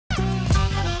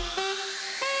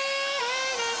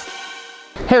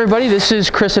Hey everybody, this is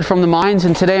Chris at From the Mines,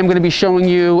 and today I'm going to be showing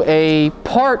you a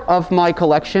part of my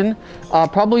collection,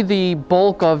 probably the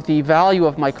bulk of the value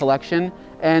of my collection.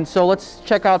 And so let's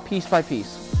check out piece by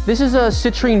piece. This is a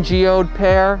citrine geode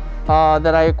pair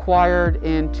that I acquired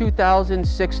in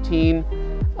 2016.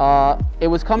 It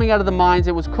was coming out of the mines.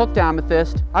 It was cooked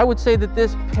amethyst. I would say that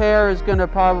this pair is going to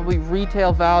probably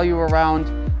retail value around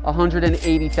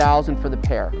 $180,000 for the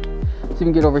pair. So you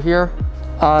can get over here.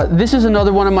 This is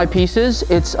another one of my pieces.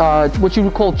 It's what you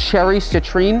would call cherry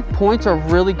citrine. Points are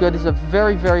really good. It's a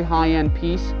very, very high-end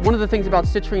piece. One of the things about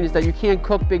citrine is that you can't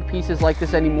cook big pieces like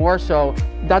this anymore, so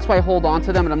that's why I hold on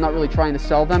to them, and I'm not really trying to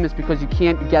sell them. It's because you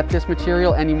can't get this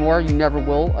material anymore. You never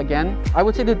will again. I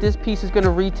would say that this piece is going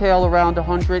to retail around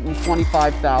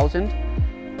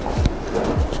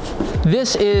 $125,000.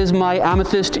 This is my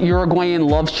amethyst Uruguayan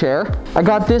love chair. I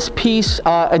got this piece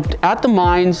at the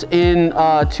mines in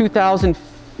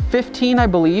 2015, I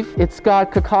believe. It's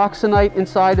got cacoxenite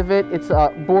inside of it. It's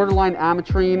borderline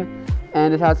ametrine,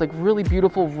 and it has like really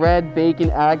beautiful red bacon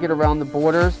agate around the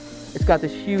borders. It's got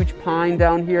this huge pine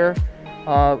down here.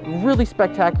 Really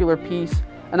spectacular piece.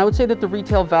 And I would say that the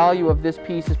retail value of this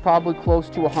piece is probably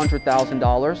close to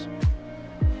 $100,000.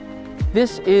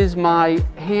 This is my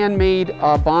handmade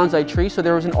bonsai tree. So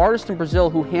there was an artist in Brazil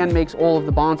who hand makes all of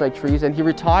the bonsai trees, and he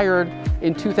retired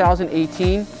in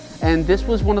 2018. And this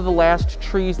was one of the last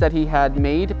trees that he had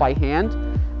made by hand.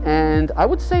 And I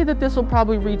would say that this will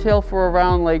probably retail for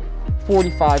around like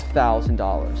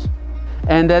 $45,000.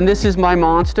 And then this is my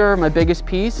monster, my biggest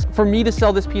piece. For me to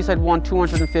sell this piece, I'd want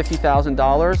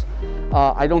 $250,000.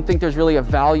 I don't think there's really a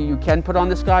value you can put on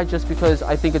this guy just because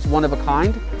I think it's one of a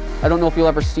kind. I don't know if you'll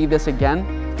ever see this again.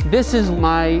 This is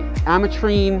my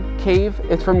ametrine cave.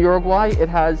 It's from Uruguay. It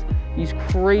has these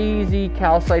crazy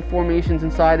calcite formations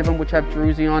inside of them which have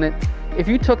druzy on it. If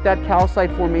you took that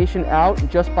calcite formation out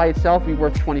just by itself, it'd be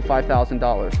worth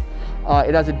 $25,000.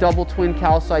 It has a double twin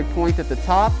calcite point at the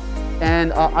top,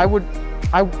 and I would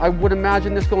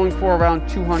imagine this going for around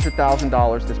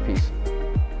 $200,000, this piece.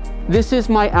 This is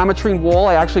my ametrine wall.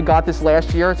 I actually got this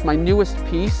last year. It's my newest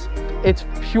piece. It's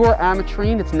pure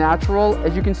ametrine, it's natural.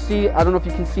 As you can see, I don't know if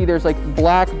you can see, there's like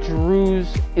black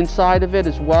druze inside of it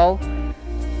as well.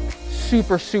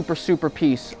 Super, super, super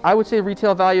piece. I would say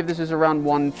retail value of this is around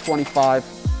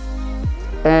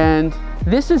 $125,000. And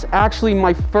this is actually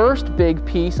my first big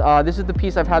piece. This is the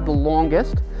piece I've had the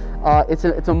longest.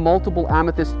 It's a multiple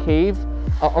amethyst cave.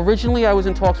 Originally, I was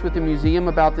in talks with the museum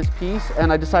about this piece,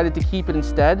 and I decided to keep it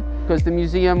instead because the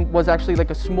museum was actually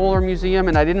like a smaller museum,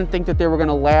 and I didn't think that they were going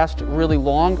to last really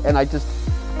long. And I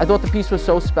thought the piece was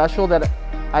so special that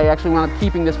I actually wound up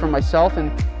keeping this for myself.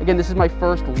 And again, this is my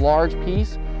first large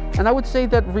piece, and I would say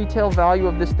that retail value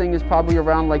of this thing is probably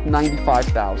around like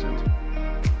 $95,000.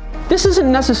 This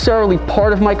isn't necessarily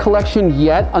part of my collection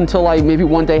yet until I maybe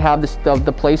one day have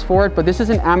the place for it, but this is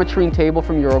an ametrine table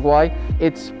from Uruguay.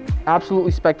 It's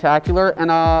absolutely spectacular, and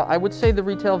I would say the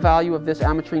retail value of this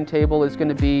ametrine table is going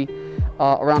to be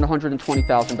around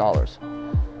 $120,000.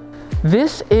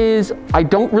 This is, I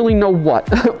don't really know what,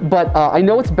 but I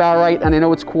know it's barite and I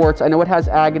know it's quartz. I know it has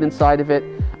agate inside of it.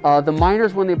 The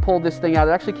miners, when they pulled this thing out,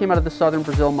 it actually came out of the southern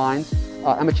Brazil mines,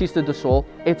 Ametista do Sul.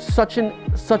 It's such an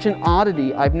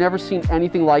oddity. I've never seen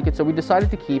anything like it, so we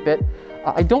decided to keep it.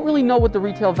 I don't really know what the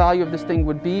retail value of this thing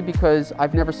would be because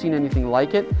I've never seen anything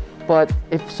like it. But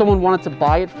if someone wanted to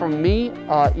buy it from me,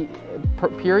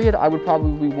 period, I would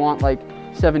probably want like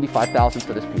 $75,000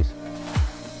 for this piece.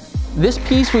 This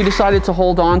piece we decided to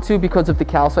hold on to because of the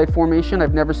calcite formation.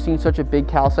 I've never seen such a big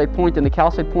calcite point, and the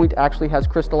calcite point actually has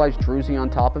crystallized druzy on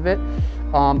top of it.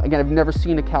 Again, I've never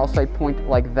seen a calcite point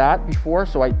like that before,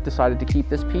 so I decided to keep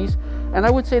this piece. And I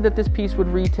would say that this piece would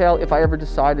retail, if I ever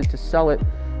decided to sell it,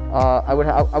 I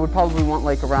would probably want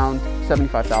like around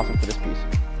 $75,000 for this piece.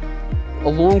 A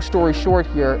long story short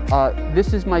here,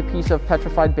 this is my piece of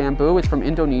petrified bamboo. It's from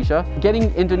Indonesia.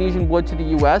 Getting Indonesian wood to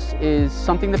the US is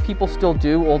something that people still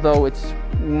do, although it's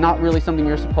not really something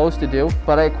you're supposed to do.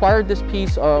 But I acquired this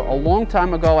piece a long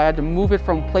time ago. I had to move it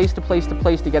from place to place to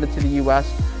place to get it to the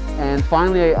US. And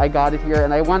finally I got it here,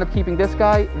 and I wound up keeping this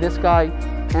guy, and this guy,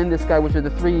 which are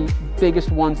the three biggest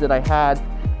ones that I had.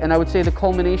 And I would say the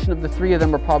culmination of the three of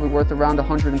them are probably worth around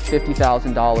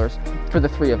 $150,000 for the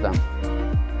three of them.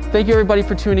 Thank you everybody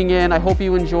for tuning in. I hope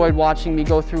you enjoyed watching me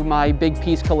go through my big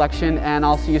piece collection, and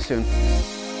I'll see you soon.